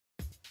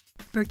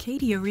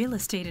Berkadia Real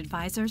Estate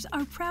Advisors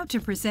are proud to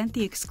present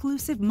the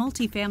exclusive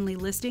multifamily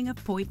listing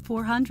of Point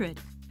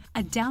 400,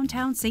 a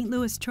downtown St.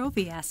 Louis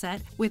trophy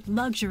asset with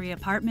luxury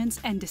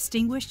apartments and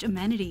distinguished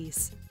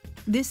amenities.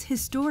 This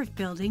historic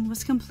building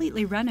was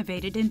completely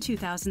renovated in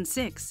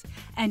 2006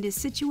 and is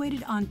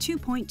situated on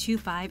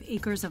 2.25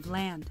 acres of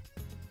land.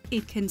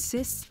 It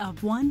consists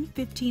of one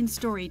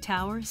 15-story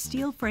tower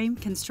steel frame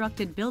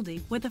constructed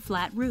building with a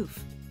flat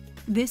roof.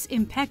 This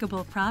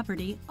impeccable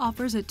property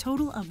offers a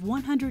total of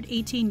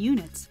 118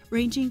 units,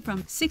 ranging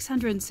from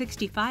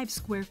 665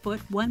 square foot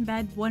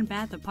one-bed,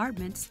 one-bath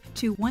apartments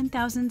to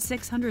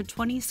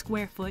 1,620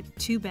 square foot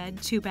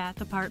two-bed, two-bath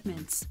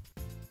apartments.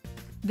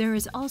 There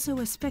is also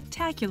a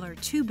spectacular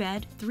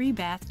two-bed,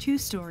 three-bath,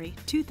 two-story,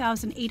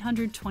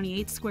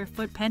 2,828 square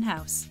foot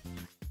penthouse.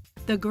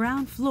 The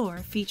ground floor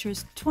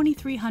features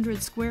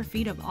 2,300 square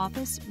feet of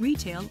office,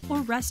 retail,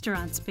 or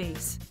restaurant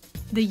space.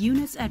 The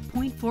units at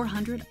Point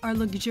 400 are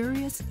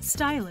luxurious,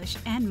 stylish,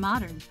 and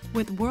modern,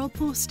 with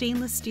Whirlpool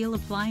stainless steel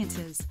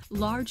appliances,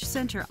 large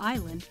center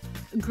island,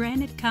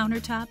 granite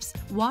countertops,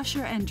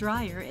 washer and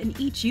dryer in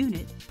each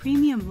unit,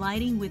 premium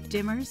lighting with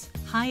dimmers,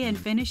 high-end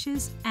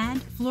finishes, and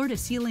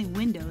floor-to-ceiling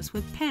windows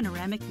with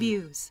panoramic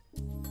views.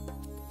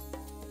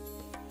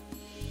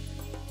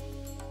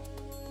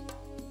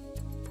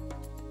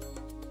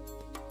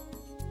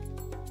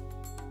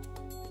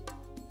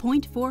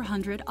 Point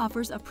 400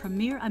 offers a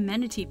premier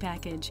amenity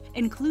package,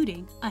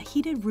 including a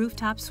heated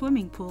rooftop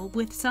swimming pool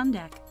with sun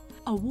deck,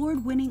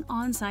 award-winning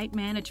on-site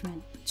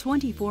management,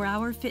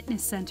 24-hour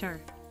fitness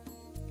center,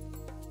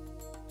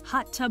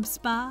 hot tub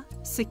spa,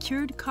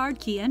 secured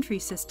card key entry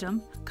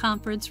system,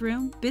 conference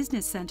room,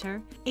 business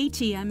center,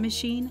 ATM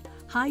machine,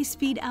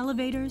 high-speed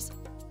elevators,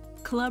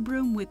 club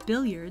room with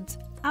billiards,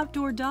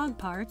 outdoor dog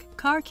park,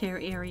 car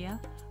care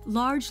area,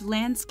 large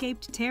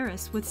landscaped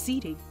terrace with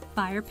seating,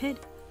 fire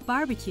pit,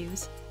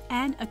 barbecues,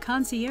 and a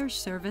concierge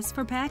service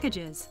for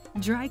packages,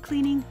 dry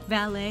cleaning,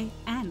 valet,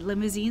 and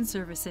limousine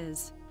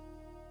services.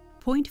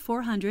 Point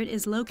 400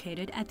 is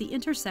located at the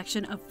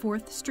intersection of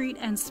 4th Street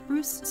and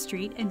Spruce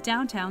Street in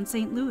downtown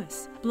St.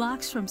 Louis,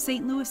 blocks from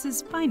St.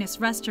 Louis's finest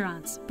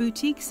restaurants,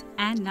 boutiques,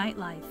 and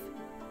nightlife.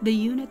 The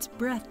unit's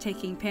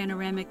breathtaking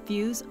panoramic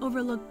views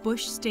overlook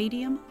Busch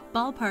Stadium,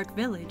 Ballpark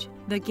Village,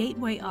 the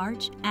Gateway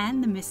Arch,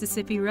 and the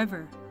Mississippi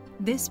River.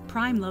 This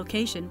prime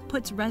location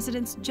puts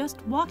residents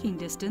just walking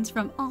distance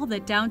from all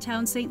that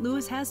downtown St.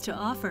 Louis has to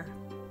offer.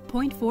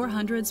 Point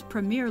 400's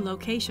premier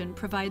location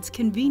provides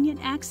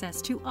convenient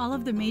access to all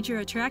of the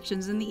major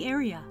attractions in the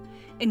area,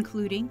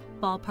 including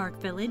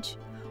Ballpark Village,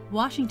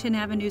 Washington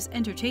Avenue's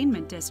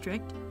Entertainment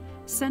District,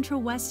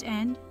 Central West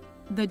End,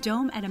 the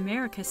Dome at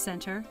America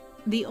Center,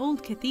 the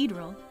Old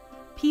Cathedral,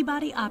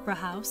 Peabody Opera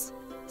House,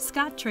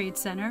 Scott Trade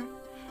Center,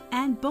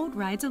 and boat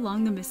rides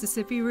along the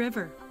Mississippi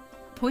River.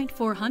 Point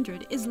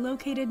 400 is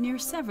located near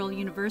several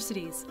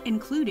universities,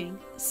 including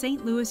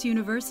St. Louis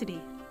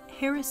University,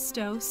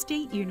 Harris-Stowe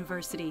State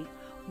University,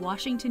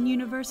 Washington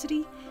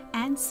University,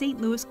 and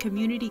St. Louis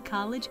Community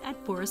College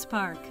at Forest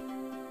Park.